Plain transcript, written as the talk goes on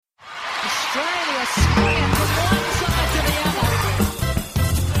Australia sprint from one side to the other.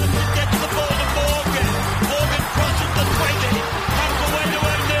 Gets the ball to Morgan. Morgan crosses the 20. Comes away to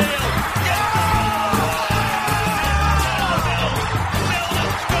O'Neill.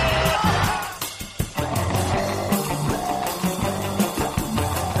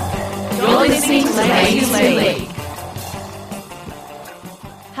 You're listening to Ladies League.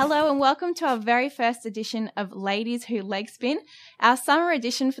 Hello and welcome to our very first edition of Ladies Who Legspin, our summer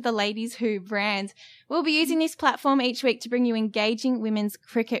edition for the Ladies Who brand. We'll be using this platform each week to bring you engaging women's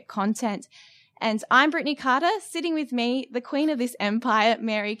cricket content. And I'm Brittany Carter, sitting with me, the queen of this empire,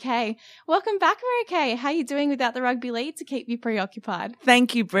 Mary Kay. Welcome back, Mary Kay. How are you doing without the rugby league to keep you preoccupied?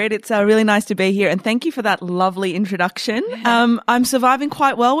 Thank you, Britt. It's really nice to be here, and thank you for that lovely introduction. I'm surviving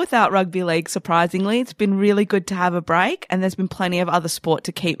quite well without rugby league, surprisingly. It's been really good to have a break, and there's been plenty of other sport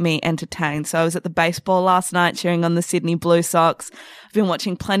to keep me entertained. So I was at the baseball last night cheering on the Sydney Blue Sox. I've been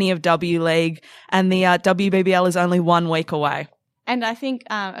watching plenty of W League, and the WBBL is only 1 week away. And I think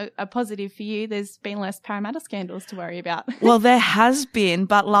a positive for you, there's been less Parramatta scandals to worry about. Well, there has been,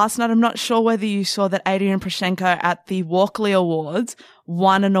 but last night, I'm not sure whether you saw that Adrian Prashenko at the Walkley Awards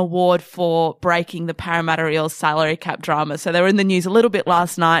won an award for breaking the Parramatta Eels salary cap drama. So they were in the news a little bit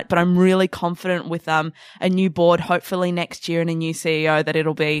last night, but I'm really confident with a new board, hopefully next year, and a new CEO that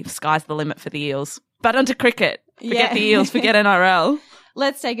it'll be sky's the limit for the Eels. But onto cricket. Forget the Eels, forget NRL.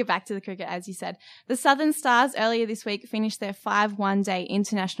 Let's take it back to the cricket, as you said. The Southern Stars earlier this week finished their 5 one-day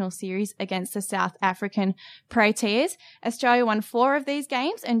international series against the South African Proteas. Australia won 4 of these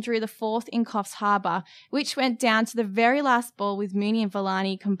games and drew the 4th in Coffs Harbour, which went down to the very last ball with Mooney and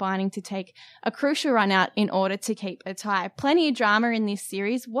Villani combining to take a crucial run out in order to keep a tie. Plenty of drama in this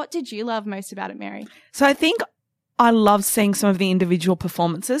series. What did you love most about it, Mary? So I think I loved seeing some of the individual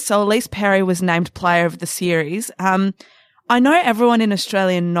performances. So Elise Perry was named player of the series. I know everyone in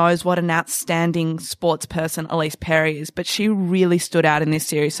Australia knows what an outstanding sports person Elise Perry is, but she really stood out in this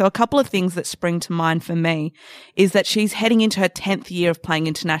series. So a couple of things that spring to mind for me is that she's heading into her 10th year of playing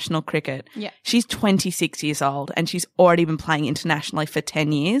international cricket. Yeah. She's 26 years old and she's already been playing internationally for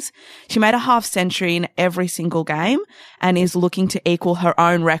 10 years. She made a half century in every single game and is looking to equal her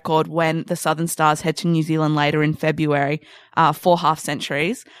own record when the Southern Stars head to New Zealand later in February, for half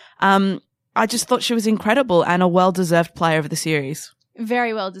centuries. I just thought she was incredible and a well-deserved player of the series.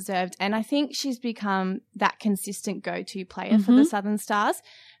 Very well deserved. And I think she's become that consistent go-to player for the Southern Stars.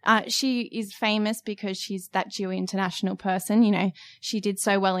 She is famous because she's that dual international person. You know, she did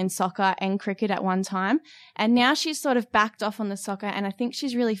so well in soccer and cricket at one time. And now she's sort of backed off on the soccer. And I think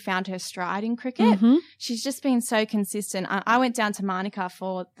she's really found her stride in cricket. She's just been so consistent. I went down to Monica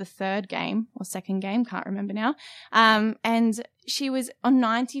for the 3rd game or 2nd game, can't remember now. And she was on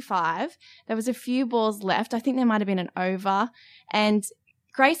 95. There was a few balls left. I think there might have been an over. And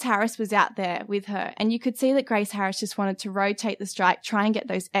Grace Harris was out there with her, and you could see that Grace Harris just wanted to rotate the strike, try and get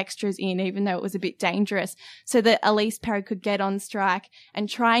those extras in, even though it was a bit dangerous, so that Elise Perry could get on strike and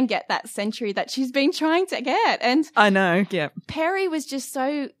try and get that century that she's been trying to get. And I know, yeah. Perry was just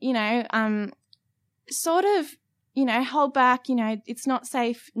so, sort of, hold back, it's not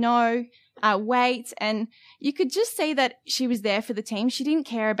safe, no, wait. And you could just see that she was there for the team. She didn't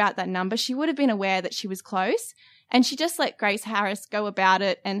care about that number. She would have been aware that she was close. And she just let Grace Harris go about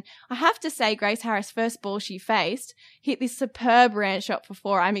it. And I have to say, Grace Harris' first ball she faced hit this superb rant shot for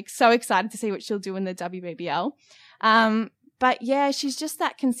 4. I'm so excited to see what she'll do in the WBBL. But yeah, she's just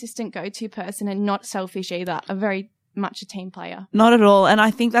that consistent go-to person and not selfish either. Very much a team player. Not at all. And I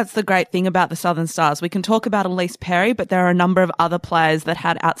think that's the great thing about the Southern Stars. We can talk about Elise Perry, but there are a number of other players that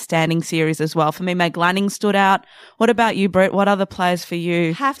had outstanding series as well. For me, Meg Lanning stood out. What about you, Britt? What other players for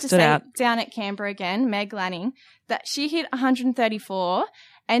you have to stood say, out? Down at Canberra again, Meg Lanning, that she hit 134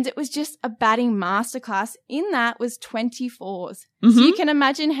 and it was just a batting masterclass. In that was 24s. So you can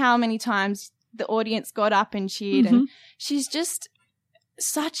imagine how many times the audience got up and cheered. And she's just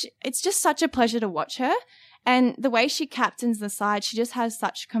it's just such a pleasure to watch her. And the way she captains the side, she just has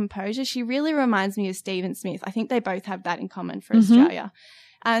such composure. She really reminds me of Stephen Smith. I think they both have that in common for Australia.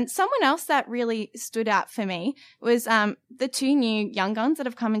 And someone else that really stood out for me was the 2 new young guns that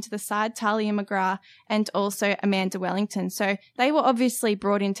have come into the side, Talia McGrath and also Amanda Wellington. So they were obviously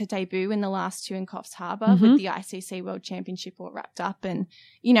brought in to debut in the last 2 in Coffs Harbour with the ICC World Championship all wrapped up. And,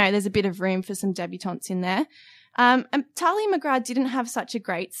 there's a bit of room for some debutantes in there. And Talia McGrath didn't have such a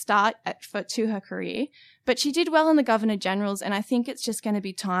great start to her career, but she did well in the Governor-Generals, and I think it's just going to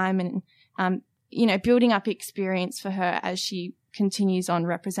be time and, building up experience for her as she continues on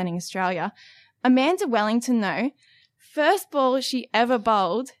representing Australia. Amanda Wellington, though, first ball she ever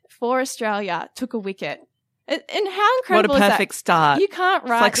bowled for Australia took a wicket. And how What incredible a is that? perfect start. You can't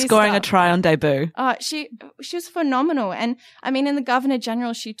write It's like this scoring stuff. a try on debut. She was phenomenal. And I mean, in the Governor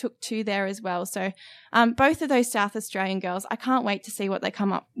General, she took 2 there as well. So both of those South Australian girls, I can't wait to see what they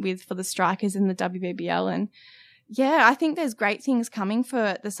come up with for the strikers in the WBBL. And yeah, I think there's great things coming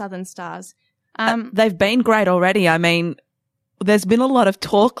for the Southern Stars. They've been great already. I mean, there's been a lot of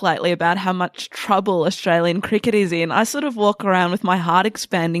talk lately about how much trouble Australian cricket is in. I sort of walk around with my heart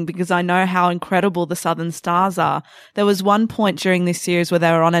expanding because I know how incredible the Southern Stars are. There was one point during this series where they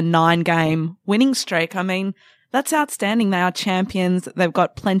were on a 9-game winning streak. I mean, that's outstanding. They are champions. They've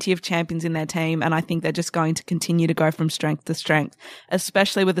got plenty of champions in their team, and I think they're just going to continue to go from strength to strength,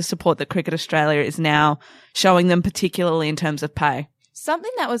 especially with the support that Cricket Australia is now showing them, particularly in terms of pay.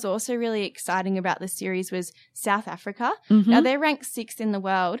 Something that was also really exciting about the series was South Africa. Now, they're ranked 6th in the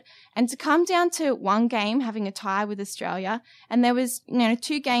world, and to come down to 1 game having a tie with Australia, and there was,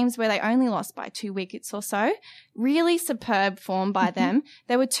 2 games where they only lost by 2 wickets or so. Really superb form by them.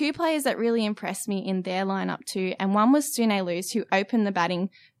 There were 2 players that really impressed me in their lineup too, and one was Sune Luz, who opened the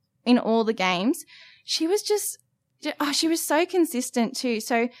batting in all the games. She was she was so consistent too.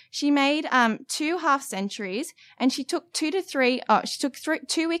 So she made 2 half centuries, and she took 2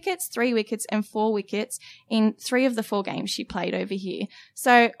 wickets, 3 wickets, and 4 wickets in 3 of the 4 games she played over here.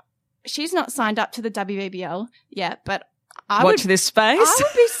 So she's not signed up to the WBBL yet, but Watch this space. I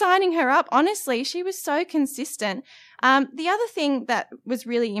would be signing her up. Honestly, she was so consistent. The other thing that was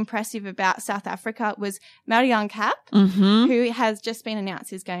really impressive about South Africa was Marianne Kapp, who has just been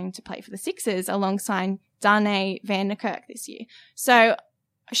announced is going to play for the Sixers alongside Dane van der Kerk this year. So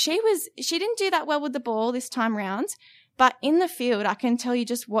she didn't do that well with the ball this time round, but in the field, I can tell you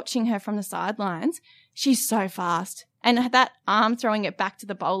just watching her from the sidelines, she's so fast. And that arm throwing it back to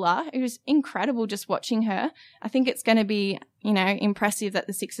the bowler, it was incredible just watching her. I think it's going to be, impressive that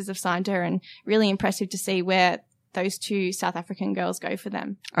the Sixers have signed her, and really impressive to see where those 2 South African girls go for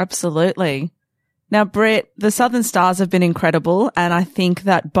them. Absolutely. Now, Britt, the Southern Stars have been incredible, and I think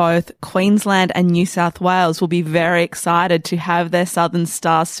that both Queensland and New South Wales will be very excited to have their Southern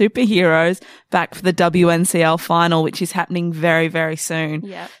Star superheroes back for the WNCL final, which is happening very, very soon.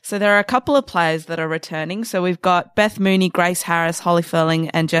 Yeah. So there are a couple of players that are returning. So we've got Beth Mooney, Grace Harris, Holly Furling,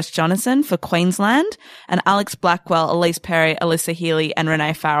 and Jess Jonathan for Queensland, and Alex Blackwell, Elise Perry, Alyssa Healy, and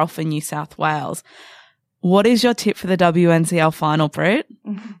Renee Farrell for New South Wales. What is your tip for the WNCL final, Britt?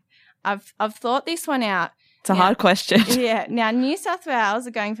 I've thought this one out. It's a hard question. Yeah. Now, New South Wales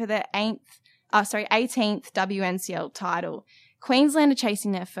are going for their 18th WNCL title. Queensland are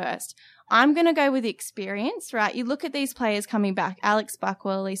chasing their first. I'm going to go with experience, right? You look at these players coming back, Alex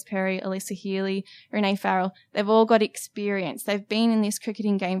Blackwell, Elise Perry, Alyssa Healy, Renee Farrell. They've all got experience. They've been in this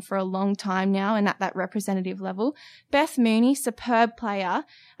cricketing game for a long time now and at that representative level. Beth Mooney, superb player,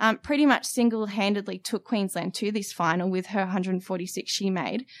 pretty much single-handedly took Queensland to this final with her 146 she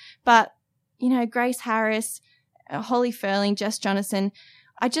made. But, Grace Harris, Holly Furling, Jess Jonathan,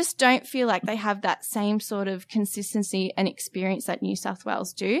 I just don't feel like they have that same sort of consistency and experience that New South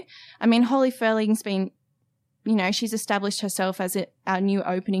Wales do. I mean, Holly Furling's been, she's established herself as our new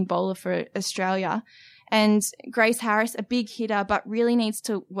opening bowler for Australia. And Grace Harris, a big hitter, but really needs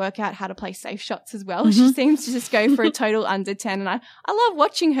to work out how to play safe shots as well. She seems to just go for a total under 10. And I love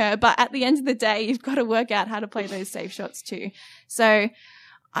watching her, but at the end of the day, you've got to work out how to play those safe shots too. So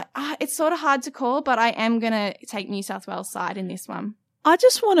it's sort of hard to call, but I am going to take New South Wales side in this one. I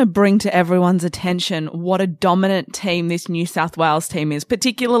just want to bring to everyone's attention what a dominant team this New South Wales team is,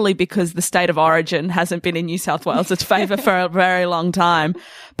 particularly because the state of origin hasn't been in New South Wales' favour for a very long time.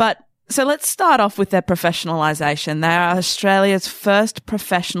 So let's start off with their professionalisation. They are Australia's first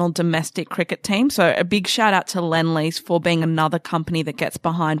professional domestic cricket team. So a big shout out to Lendlease for being another company that gets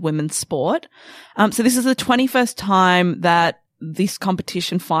behind women's sport. So this is the 21st time that this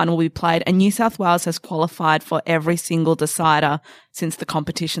competition final will be played, and New South Wales has qualified for every single decider since the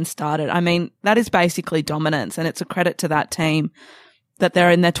competition started. I mean, that is basically dominance, and it's a credit to that team that they're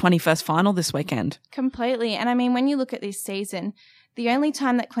in their 21st final this weekend. Completely. And I mean, when you look at this season, the only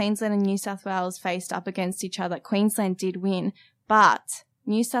time that Queensland and New South Wales faced up against each other, Queensland did win, but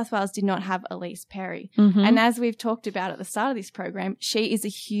New South Wales did not have Elise Perry. And as we've talked about at the start of this program, she is a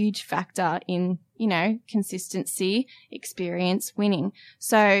huge factor in, consistency, experience, winning.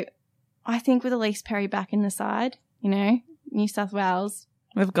 So I think with Elise Perry back in the side, New South Wales.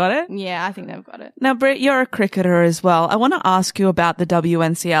 We've got it? Yeah, I think they've got it. Now, Britt, you're a cricketer as well. I want to ask you about the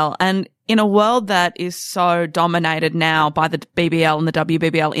WNCL. And in a world that is so dominated now by the BBL and the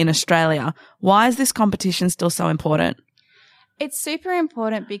WBBL in Australia, why is this competition still so important? It's super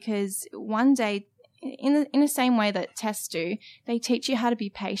important because one day, in the same way that tests do, they teach you how to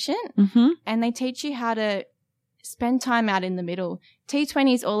be patient and they teach you how to spend time out in the middle.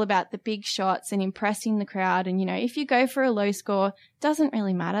 T20 is all about the big shots and impressing the crowd. And, if you go for a low score, doesn't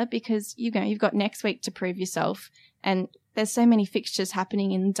really matter because, you've got next week to prove yourself. And there's so many fixtures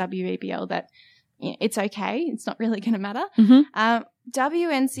happening in WBBL that it's okay. It's not really going to matter.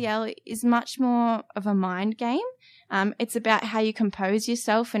 WNCL is much more of a mind game. It's about how you compose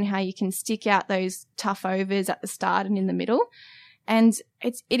yourself and how you can stick out those tough overs at the start and in the middle. And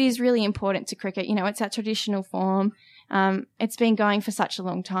it is really important to cricket. It's our traditional form. It's been going for such a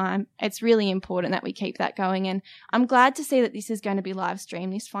long time. It's really important that we keep that going. And I'm glad to see that this is going to be live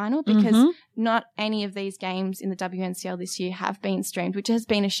streamed, this final, because not any of these games in the WNCL this year have been streamed, which has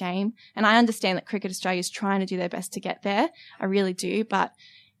been a shame. And I understand that Cricket Australia is trying to do their best to get there. I really do. But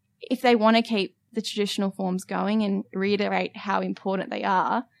if they want to keep the traditional forms going and reiterate how important they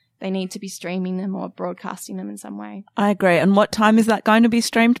are, they need to be streaming them or broadcasting them in some way. I agree. And what time is that going to be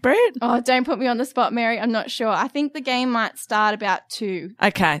streamed, Britt? Oh, don't put me on the spot, Mary. I'm not sure. I think the game might start about 2.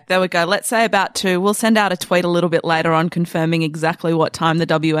 Okay, there we go. Let's say about 2. We'll send out a tweet a little bit later on confirming exactly what time the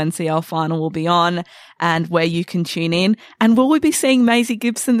WNCL final will be on and where you can tune in. And will we be seeing Maisie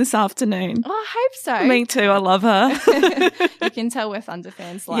Gibson this afternoon? Oh, I hope so. Me too. I love her. You can tell we're Thunder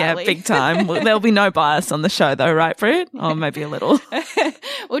fans slightly. Yeah, big time. There'll be no bias on the show though, right, Britt? Or maybe a little.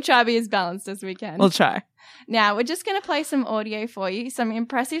 We'll try to be as balanced as we can. We'll try. Now, we're just going to play some audio for you, some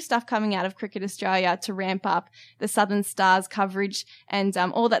impressive stuff coming out of Cricket Australia to ramp up the Southern Stars coverage and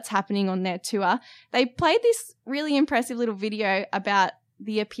all that's happening on their tour. They played this really impressive little video about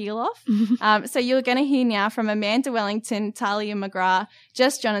the appeal off. So you're going to hear now from Amanda Wellington, Talia McGrath,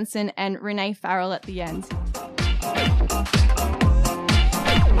 Jess Jonathan and Renee Farrell at the end.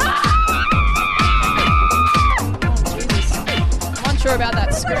 Sure about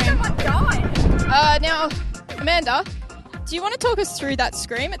that scream. Now, Amanda, do you want to talk us through that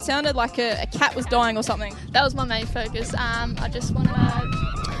scream? It sounded like a cat was dying or something. That was my main focus. I just want to,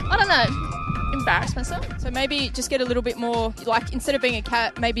 I don't know, embarrass myself. So maybe just get a little bit more, like instead of being a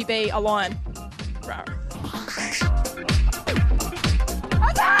cat, maybe be a lion.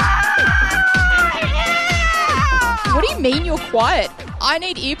 What do you mean you're quiet? I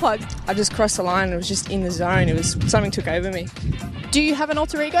need earplugs. I just crossed the line. It was just in the zone. It was something took over me. Do you have an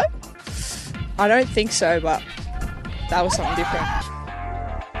alter ego? I don't think so, but that was something different.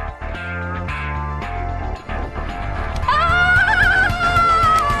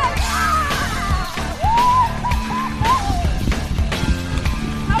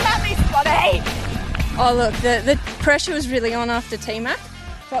 Come at me, Spotty! Oh, look, the pressure was really on after T-Mac.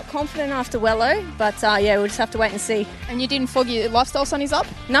 Felt confident after Wello, but we'll just have to wait and see. And you didn't fog your lifestyle sunnies up?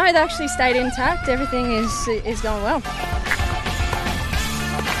 No, they actually stayed intact. Everything is going well.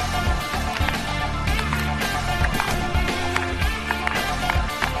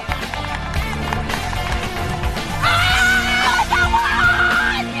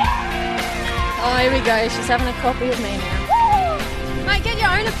 Oh, here we go. She's having a copy of me now. Woo! Mate, get your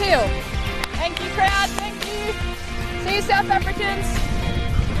own appeal. Thank you, crowd. Thank you. See you, South Africans.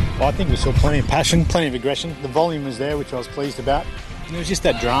 Well, I think we saw plenty of passion, plenty of aggression. The volume was there, which I was pleased about. And it was just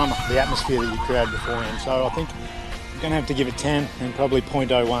that drama, the atmosphere that you created beforehand. So I think I'm going to have to give it 10 and probably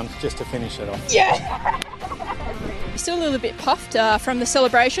 0.01 just to finish it off. Yeah! You're still a little bit puffed from the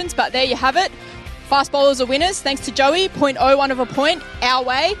celebrations, but there you have it. Fast bowlers are winners. Thanks to Joey, 0.01 of a point our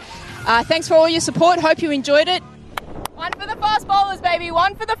way. Thanks for all your support. Hope you enjoyed it. One for the fast bowlers, baby.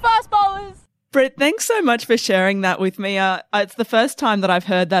 One for the fast bowlers. Britt, thanks so much for sharing that with me. It's the first time that I've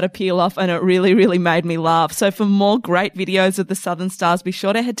heard that appeal off and it really, really made me laugh. So for more great videos of the Southern Stars, be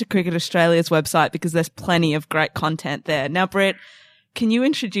sure to head to Cricket Australia's website because there's plenty of great content there. Now, Britt, can you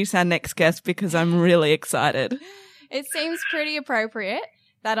introduce our next guest because I'm really excited? It seems pretty appropriate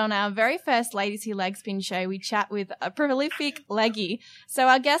that on our very first Ladies Who Legspin show, we chat with a prolific leggy. So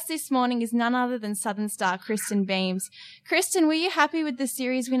our guest this morning is none other than Southern Star Kristen Beams. Kristen, were you happy with the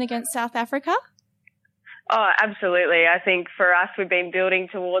series win against South Africa? Oh, absolutely. I think for us, we've been building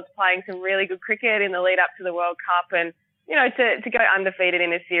towards playing some really good cricket in the lead up to the World Cup. And, you know, to go undefeated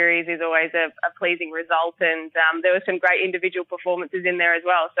in a series is always a pleasing result. And there were some great individual performances in there as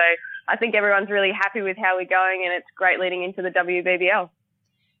well. So I think everyone's really happy with how we're going and it's great leading into the WBBL.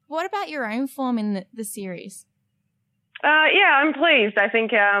 What about your own form in the series? Yeah, I'm pleased. I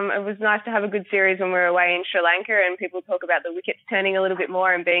think it was nice to have a good series when we were away in Sri Lanka and people talk about the wickets turning a little bit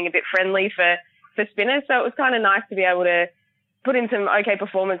more and being a bit friendly for spinners. So it was kind of nice to be able to put in some okay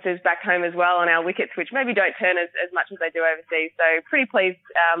performances back home as well on our wickets, which maybe don't turn as much as they do overseas. So pretty pleased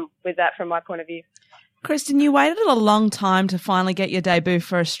with that from my point of view. Kristen, you waited a long time to finally get your debut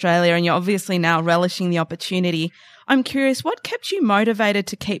for Australia and you're obviously now relishing the opportunity. I'm curious, what kept you motivated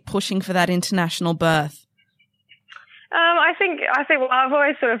to keep pushing for that international berth? Well, I've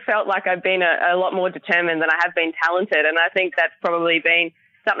always sort of felt like I've been a lot more determined than I have been talented, and I think that's probably been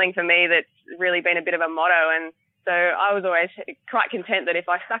something for me that's really been a bit of a motto. And so I was always quite content that if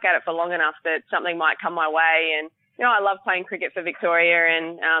I stuck at it for long enough, that something might come my way. And I love playing cricket for Victoria,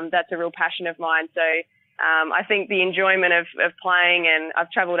 and that's a real passion of mine. So I think the enjoyment of playing, and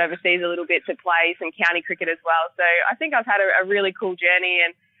I've travelled overseas a little bit to play some county cricket as well. So I think I've had a really cool journey,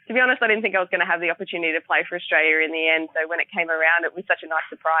 and to be honest, I didn't think I was going to have the opportunity to play for Australia in the end. So when it came around, it was such a nice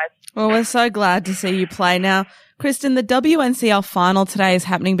surprise. Well, we're so glad to see you play. Now, Kristen, the WNCL final today is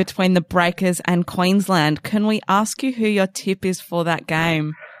happening between the Breakers and Queensland. Can we ask you who your tip is for that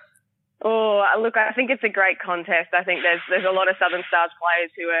game? Oh, look, I think it's a great contest. I think there's a lot of Southern Stars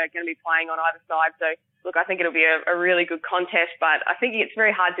players who are going to be playing on either side. So, look, I think it'll be a really good contest. But I think it's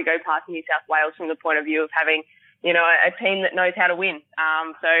very hard to go past New South Wales from the point of view of having a team that knows how to win.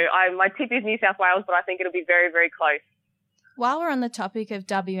 My tip is New South Wales, but I think it'll be very, very close. While we're on the topic of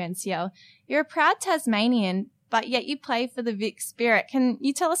WNCL, you're a proud Tasmanian, but yet you play for the Vic Spirit. Can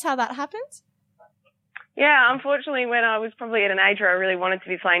you tell us how that happened? Yeah, unfortunately, when I was probably at an age where I really wanted to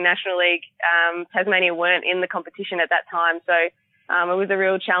be playing National League, Tasmania weren't in the competition at that time. So it was a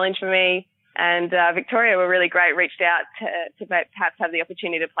real challenge for me. And Victoria were really great, reached out to perhaps have the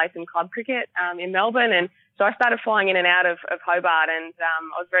opportunity to play some club cricket in Melbourne. And so I started flying in and out of Hobart, and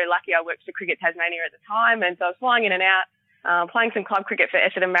I was very lucky. I worked for Cricket Tasmania at the time, and so I was flying in and out, playing some club cricket for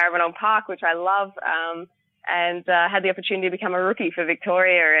Essendon Maribyrnong Park, which I love, and had the opportunity to become a rookie for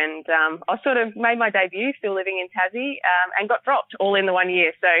Victoria. And I sort of made my debut still living in Tassie, and got dropped all in the 1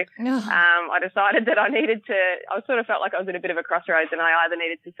 year. So I decided that I sort of felt like I was at a bit of a crossroads, and I either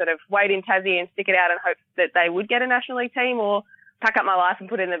needed to sort of wait in Tassie and stick it out and hope that they would get a National League team, or pack up my life and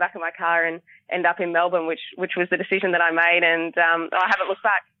put it in the back of my car and end up in Melbourne, which was the decision that I made, and I haven't looked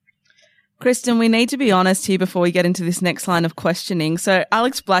back. Kristen, we need to be honest here before we get into this next line of questioning. So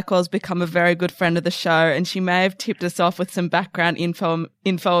Alex Blackwell's become a very good friend of the show, and she may have tipped us off with some background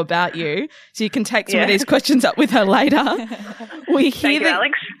info about you. So you can take some of these questions up with her later. Thank you,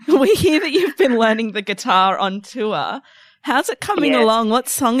 Alex. We hear that you've been learning the guitar on tour. How's it coming along? What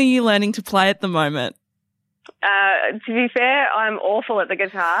song are you learning to play at the moment? To be fair, I'm awful at the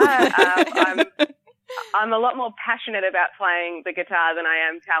guitar. I'm a lot more passionate about playing the guitar than I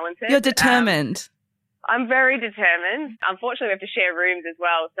am talented. You're determined. I'm very determined. Unfortunately, we have to share rooms as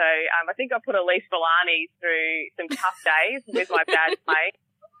well. So I think I put Elise Villani through some tough days with my bad play.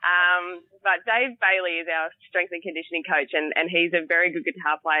 But Dave Bailey is our strength and conditioning coach, and he's a very good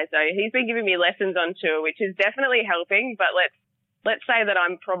guitar player. So he's been giving me lessons on tour, which is definitely helping. But let's say that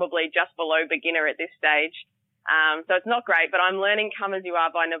I'm probably just below beginner at this stage. So it's not great, but I'm learning Come As You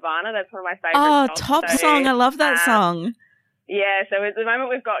Are by Nirvana. That's one of my favourite songs. Oh, top song. I love that song. Yeah, so at the moment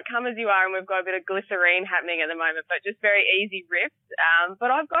we've got Come As You Are, and we've got a bit of Glycerine happening at the moment, but just very easy riffs.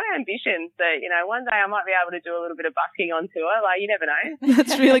 But I've got ambitions that, one day I might be able to do a little bit of busking on tour. Like, you never know.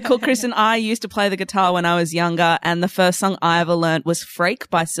 That's really cool, Kristen. I used to play the guitar when I was younger, and the first song I ever learnt was Freak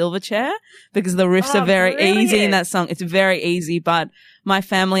by Silverchair, because the riffs are very easy in that song. It's very easy, but my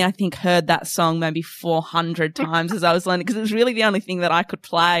family, I think, heard that song maybe 400 times as I was learning, because it was really the only thing that I could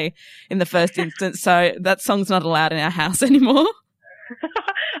play in the first instance. So that song's not allowed in our house anymore.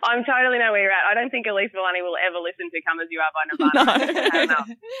 I'm totally know where you're at. I don't think Elise Villani will ever listen to Come As You Are by Nirvana.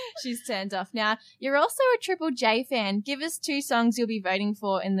 No. She's turned off. Now, you're also a Triple J fan. Give us 2 songs you'll be voting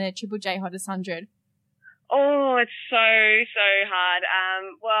for in the Triple J Hottest 100. Oh, it's so hard.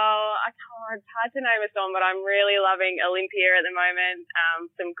 It's hard to name a song, but I'm really loving Olympia at the moment.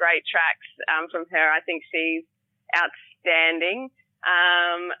 Some great tracks from her. I think she's outstanding.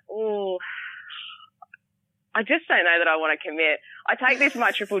 I just don't know that I want to commit. I take this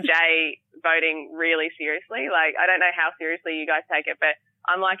my Triple J voting really seriously. Like, I don't know how seriously you guys take it, but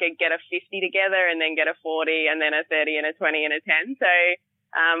I'm like a get a 50 together and then get a 40 and then a 30 and a 20 and a 10. So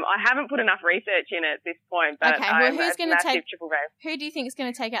I haven't put enough research in at this point, but okay, well, who's going to take Triple J? Who do you think is going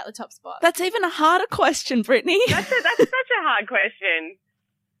to take out the top spot? That's even a harder question, Brittany. That's such a hard question.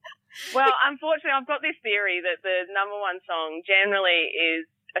 Well, unfortunately, I've got this theory that the number one song generally is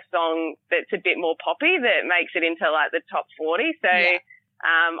a song that's a bit more poppy that makes it into like the top 40. So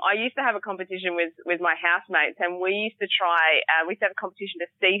I used to have a competition with my housemates, and we used to have a competition to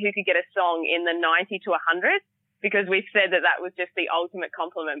see who could get a song in the 90 to 100, because we said that was just the ultimate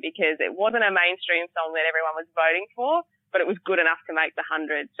compliment, because it wasn't a mainstream song that everyone was voting for, but it was good enough to make the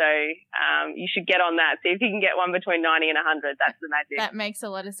 100. So you should get on that. See if you can get one between 90 and 100. That's the magic. That makes a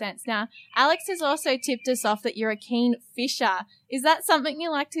lot of sense. Now, Alex has also tipped us off that you're a keen fisher. Is that something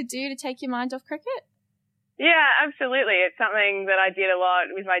you like to do to take your mind off cricket? Yeah, absolutely. It's something that I did a lot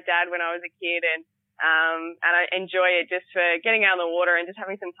with my dad when I was a kid, and And I enjoy it just for getting out on the water and just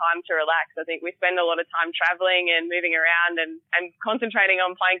having some time to relax. I think we spend a lot of time travelling and moving around and concentrating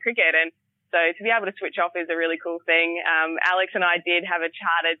on playing cricket. And so to be able to switch off is a really cool thing. Alex and I did have a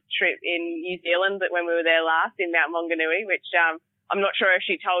chartered trip in New Zealand when we were there last in Mount Maunganui, which I'm not sure if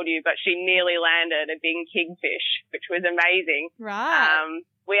she told you, but she nearly landed a big kingfish, which was amazing. Right.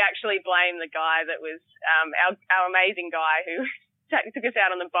 We actually blame the guy that was our amazing guy who took us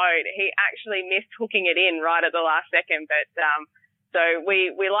out on the boat. He actually missed hooking it in right at the last second. But so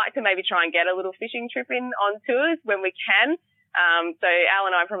we like to maybe try and get a little fishing trip in on tours when we can. So Al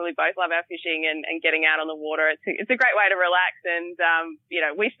and I probably both love our fishing and getting out on the water. It's a great way to relax. And,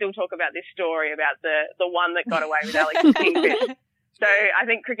 we still talk about this story about the one that got away with Alex's kingfish. So I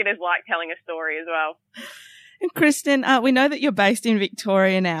think cricketers like telling a story as well. And Kristen, we know that you're based in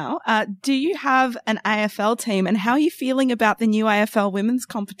Victoria now. Do you have an AFL team, and how are you feeling about the new AFL women's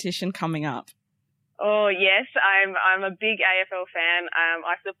competition coming up? Oh, yes, I'm a big AFL fan.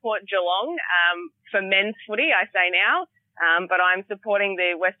 I support Geelong for men's footy, I say now, but I'm supporting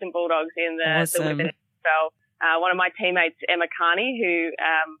the Western Bulldogs in the women's AFL. One of my teammates, Emma Carney, who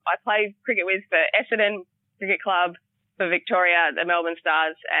I play cricket with for Essendon Cricket Club, for Victoria, the Melbourne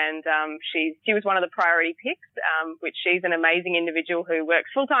Stars, and she was one of the priority picks, which she's an amazing individual who works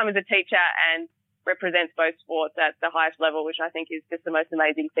full-time as a teacher and represents both sports at the highest level, which I think is just the most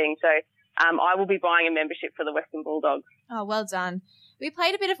amazing thing. So I will be buying a membership for the Western Bulldogs. Oh, well done. We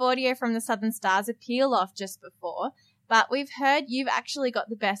played a bit of audio from the Southern Stars appeal off just before, but we've heard you've actually got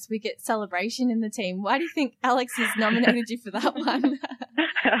the best wicket celebration in the team. Why do you think Alex has nominated you for that one?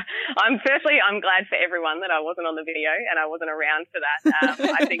 I'm glad for everyone that I wasn't on the video and I wasn't around for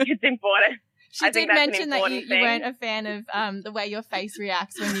that. I think it's important. She did mention that you weren't a fan of the way your face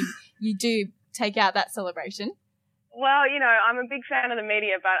reacts when you do take out that celebration. Well, I'm a big fan of the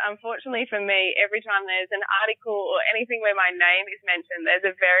media, but unfortunately for me, every time there's an article or anything where my name is mentioned, there's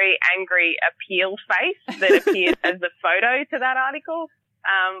a very angry appeal face that appears as the photo to that article,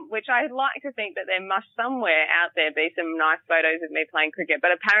 which I'd like to think that there must somewhere out there be some nice photos of me playing cricket,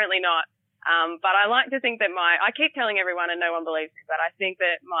 but apparently not. But I like to think that I keep telling everyone and no one believes me, but I think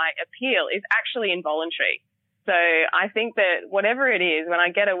that my appeal is actually involuntary. So I think that whatever it is, when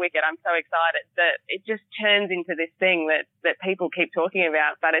I get a wicket, I'm so excited that it just turns into this thing that people keep talking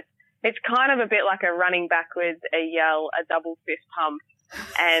about. But it's kind of a bit like a running backwards, a yell, a double fist pump.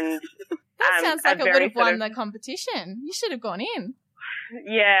 And that sounds like it would have won the competition. You should have gone in.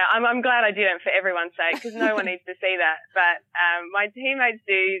 Yeah, I'm glad I didn't for everyone's sake because no one needs to see that. But my teammates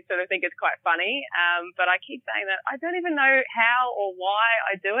do sort of think it's quite funny. But I keep saying that I don't even know how or why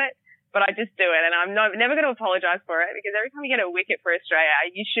I do it. But I just do it, and I'm never going to apologise for it because every time you get a wicket for Australia,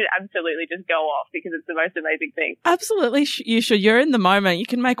 you should absolutely just go off because it's the most amazing thing. Absolutely, you should. You're in the moment. You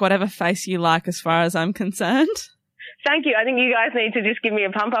can make whatever face you like as far as I'm concerned. Thank you. I think you guys need to just give me a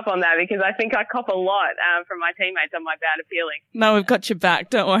pump up on that because I think I cop a lot from my teammates on my bad appealing. No, we've got your back.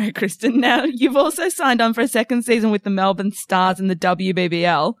 Don't worry, Kristen. Now, you've also signed on for a second season with the Melbourne Stars in the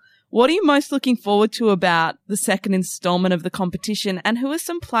WBBL. What are you most looking forward to about the second instalment of the competition, and who are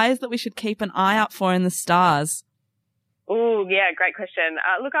some players that we should keep an eye out for in the Stars? Oh, yeah, great question.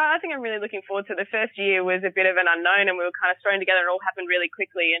 Look, I think I'm really looking forward to the first year was a bit of an unknown and we were kind of thrown together and it all happened really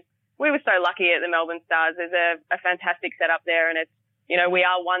quickly. And we were so lucky at the Melbourne Stars. There's a fantastic setup there and it's, we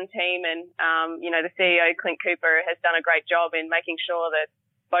are one team and, the CEO, Clint Cooper, has done a great job in making sure that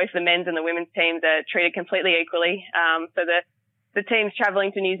both the men's and the women's teams are treated completely equally. So the team's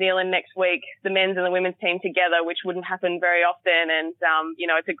travelling to New Zealand next week, the men's and the women's team together, which wouldn't happen very often. And,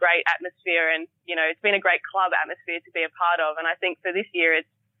 it's a great atmosphere and, it's been a great club atmosphere to be a part of. And I think for this year,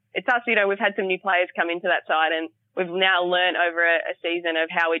 it's us, we've had some new players come into that side and we've now learned over a season of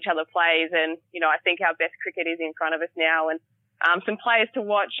how each other plays. And, I think our best cricket is in front of us now. And, some players to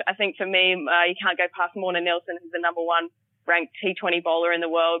watch, I think for me, you can't go past Morna Nelson, who's the number one ranked T20 bowler in the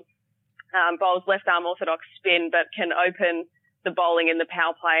world. Bowls left arm orthodox spin, but can open the bowling in the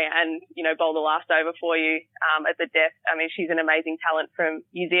power play and, bowl the last over for you at the death. I mean, she's an amazing talent from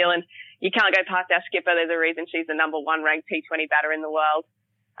New Zealand. You can't go past our skipper. There's a reason she's the number one ranked T20 batter in the world.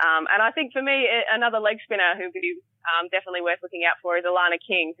 And I think for me, another leg spinner who would be definitely worth looking out for is Alana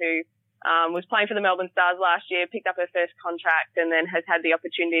King, who was playing for the Melbourne Stars last year, picked up her first contract and then has had the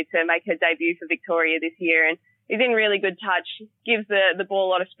opportunity to make her debut for Victoria this year and is in really good touch, gives the ball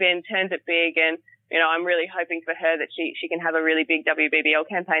a lot of spin, turns it big and, I'm really hoping for her that she can have a really big WBBL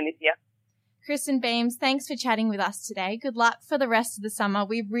campaign this year. Kristen Beams, thanks for chatting with us today. Good luck for the rest of the summer.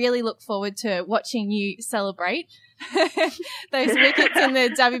 We really look forward to watching you celebrate those wickets in the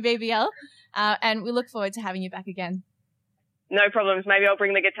WBBL, and we look forward to having you back again. No problems. Maybe I'll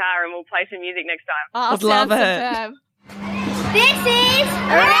bring the guitar and we'll play some music next time. Oh, Would love sounds it. superb. This is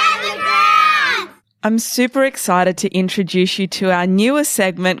Around the Grounds! I'm super excited to introduce you to our newest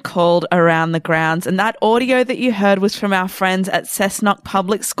segment called Around the Grounds. And that audio that you heard was from our friends at Cessnock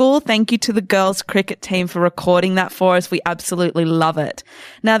Public School. Thank you to the girls cricket team for recording that for us. We absolutely love it.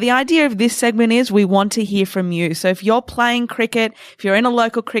 Now, the idea of this segment is we want to hear from you. So if you're playing cricket, if you're in a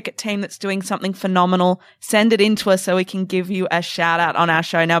local cricket team that's doing something phenomenal, send it in to us so we can give you a shout out on our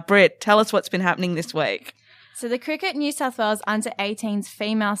show. Now, Britt, tell us what's been happening this week. So the Cricket New South Wales under-18s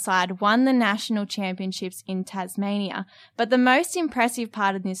female side won the national championships in Tasmania. But the most impressive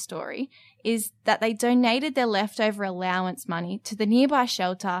part of this story is that they donated their leftover allowance money to the nearby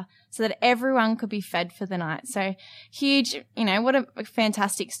shelter so that everyone could be fed for the night. So huge, what a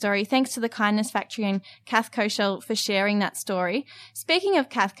fantastic story. Thanks to the Kindness Factory and Kath Koshel for sharing that story. Speaking of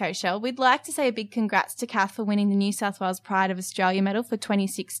Kath Koshel, we'd like to say a big congrats to Kath for winning the New South Wales Pride of Australia medal for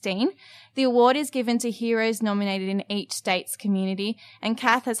 2016. The award is given to heroes nominated in each state's community, and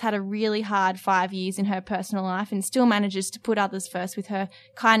Kath has had a really hard 5 years in her personal life and still manages to put others first with her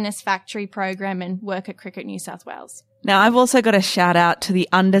Kindness Factory program and work at Cricket New South Wales. Now, I've also got a shout out to the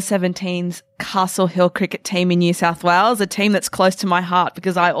under-17s Castle Hill cricket team in New South Wales, a team that's close to my heart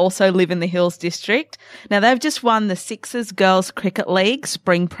because I also live in the Hills District. Now, they've just won the Sixers Girls Cricket League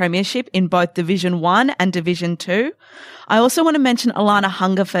Spring Premiership in both Division 1 and Division 2. I also want to mention Alana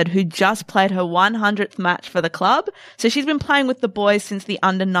Hungerford, who just played her 100th match for the club. So she's been playing with the boys since the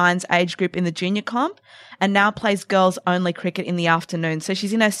under-9s age group in the junior comp and now plays girls-only cricket in the afternoon. So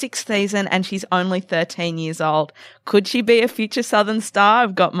she's in her 6th season and she's only 13 years old. Could she be a future Southern Star?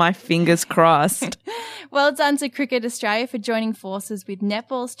 I've got my fingers crossed. Well done to Cricket Australia for joining forces with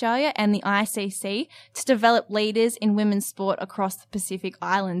Netball Australia and the ICC to develop leaders in women's sport across the Pacific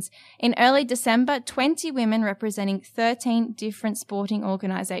Islands. In early December, 20 women representing 13 different sporting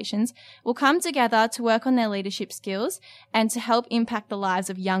organisations will come together to work on their leadership skills and to help impact the lives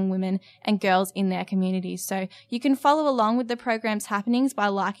of young women and girls in their communities. So you can follow along with the program's happenings by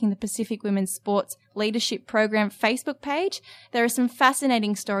liking the Pacific Women's Sports Leadership Program Facebook page. There are some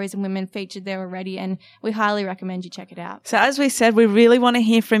fascinating stories of women featured there already, and we highly recommend you check it out. So as we said, we really want to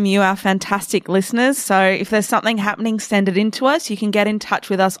hear from you, our fantastic listeners. So if there's something happening, send it in to us. You can get in touch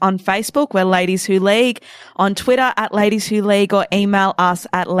with us on Facebook. We're Ladies Who League, on Twitter at Ladies Who League, or email us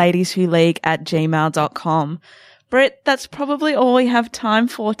at ladieswholeague@gmail.com. Britt, that's probably all we have time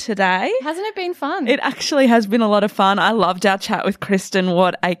for today. Hasn't it been fun? It actually has been a lot of fun. I loved our chat with Kristen.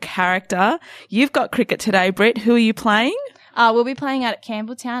 What a character. You've got cricket today, Britt. Who are you playing? We'll be playing out at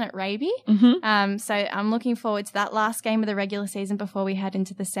Campbelltown at Raby. Mm-hmm. So I'm looking forward to that last game of the regular season before we head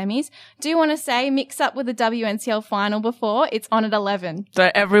into the semis. Do want to say, mix up with the WNCL final before. It's on at 11.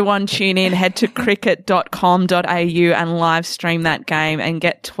 So everyone tune in, head to cricket.com.au and live stream that game and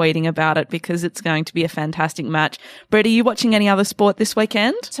get tweeting about it because it's going to be a fantastic match. Britt, are you watching any other sport this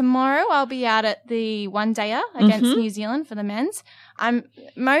weekend? Tomorrow I'll be out at the one-dayer against New Zealand for the men's. I'm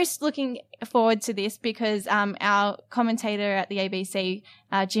most looking forward to this because our commentator at the ABC,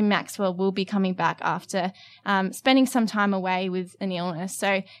 Jim Maxwell, will be coming back after spending some time away with an illness.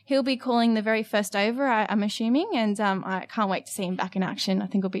 So he'll be calling the very first over, I'm assuming, and I can't wait to see him back in action. I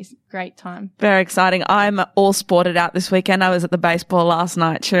think it'll be a great time. Very exciting. I'm all sported out this weekend. I was at the baseball last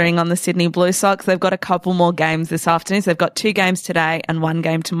night cheering on the Sydney Blue Sox. They've got a couple more games this afternoon. So they've got 2 games today and 1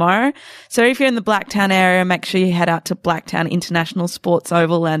 game tomorrow. So if you're in the Blacktown area, make sure you head out to Blacktown International Sports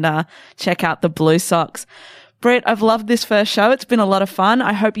Oval and check out the Blue Sox. Britt, I've loved this first show. It's been a lot of fun.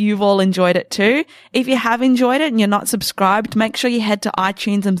 I hope you've all enjoyed it too. If you have enjoyed it and you're not subscribed, make sure you head to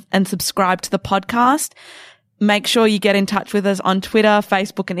iTunes and subscribe to the podcast. Make sure you get in touch with us on Twitter,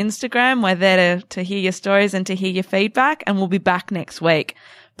 Facebook and Instagram. We're there to hear your stories and to hear your feedback, and we'll be back next week.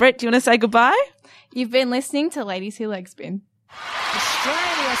 Britt, do you want to say goodbye? You've been listening to Ladies Who Legspin.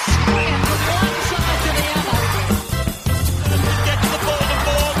 Australia sprint from one side to the other. Get to the ball to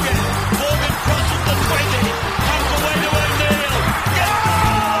Morgan. Morgan crosses the 20. Comes away to O'Neill.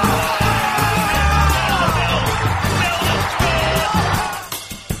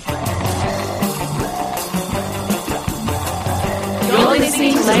 You're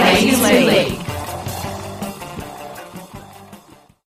listening to Ladies Who League.